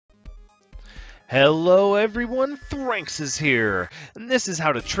Hello everyone, Thranxes here, and this is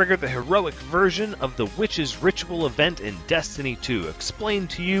how to trigger the heroic version of the Witch's Ritual event in Destiny 2, explained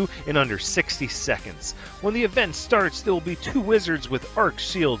to you in under 60 seconds. When the event starts, there will be 2 wizards with arc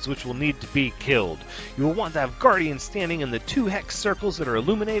shields which will need to be killed. You will want to have guardians standing in the 2 hex circles that are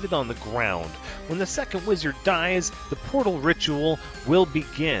illuminated on the ground. When the second wizard dies, the portal ritual will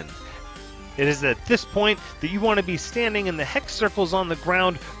begin. It is at this point that you want to be standing in the hex circles on the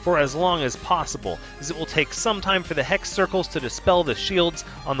ground for as long as possible, as it will take some time for the hex circles to dispel the shields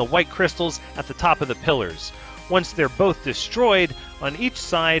on the white crystals at the top of the pillars. Once they're both destroyed on each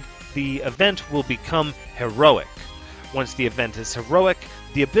side, the event will become heroic. Once the event is heroic,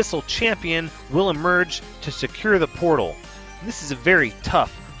 the Abyssal Champion will emerge to secure the portal. This is a very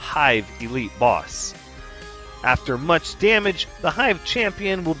tough Hive elite boss. After much damage, the Hive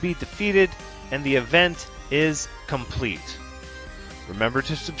Champion will be defeated and the event is complete. Remember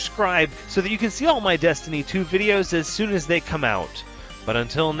to subscribe so that you can see all my Destiny 2 videos as soon as they come out. But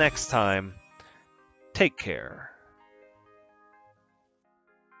until next time, take care.